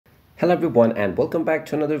Hello everyone and welcome back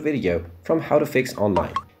to another video from How to Fix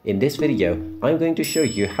Online. In this video, I'm going to show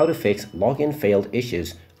you how to fix login failed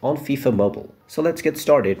issues on FIFA Mobile. So let's get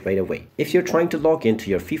started right away. If you're trying to log into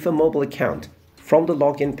your FIFA Mobile account from the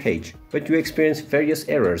login page, but you experience various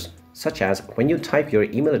errors, such as when you type your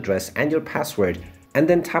email address and your password and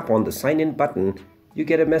then tap on the sign in button, you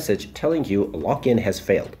get a message telling you login has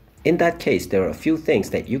failed. In that case, there are a few things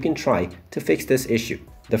that you can try to fix this issue.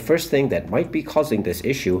 The first thing that might be causing this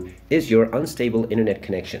issue is your unstable internet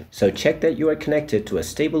connection. So check that you are connected to a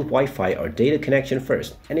stable Wi-Fi or data connection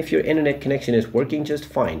first, and if your internet connection is working just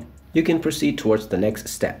fine, you can proceed towards the next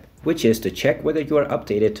step, which is to check whether you are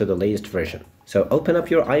updated to the latest version. So open up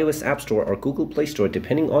your iOS App Store or Google Play Store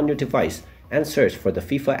depending on your device and search for the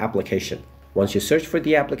FIFA application. Once you search for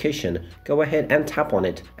the application, go ahead and tap on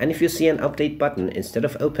it, and if you see an update button instead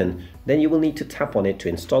of open, then you will need to tap on it to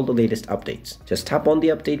install the latest updates. Just tap on the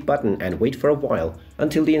update button and wait for a while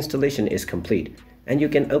until the installation is complete, and you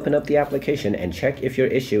can open up the application and check if your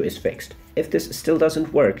issue is fixed. If this still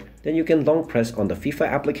doesn't work, then you can long press on the FIFA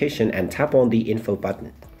application and tap on the info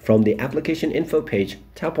button. From the application info page,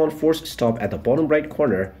 tap on force stop at the bottom right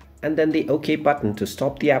corner and then the OK button to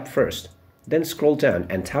stop the app first. Then scroll down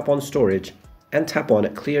and tap on storage and tap on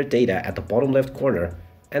clear data at the bottom left corner,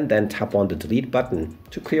 and then tap on the delete button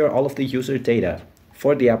to clear all of the user data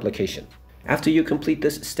for the application. After you complete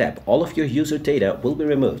this step, all of your user data will be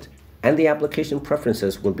removed and the application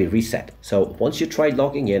preferences will be reset. So once you try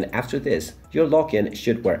logging in after this, your login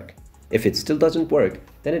should work. If it still doesn't work,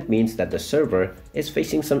 then it means that the server is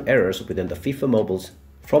facing some errors within the FIFA Mobiles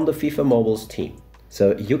from the FIFA Mobiles team.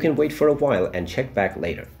 So you can wait for a while and check back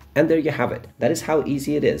later. And there you have it. That is how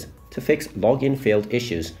easy it is to fix login failed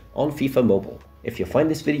issues on FIFA Mobile. If you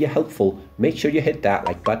find this video helpful, make sure you hit that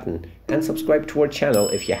like button and subscribe to our channel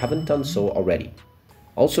if you haven't done so already.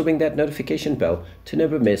 Also ring that notification bell to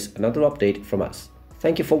never miss another update from us.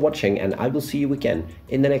 Thank you for watching and I will see you again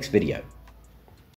in the next video.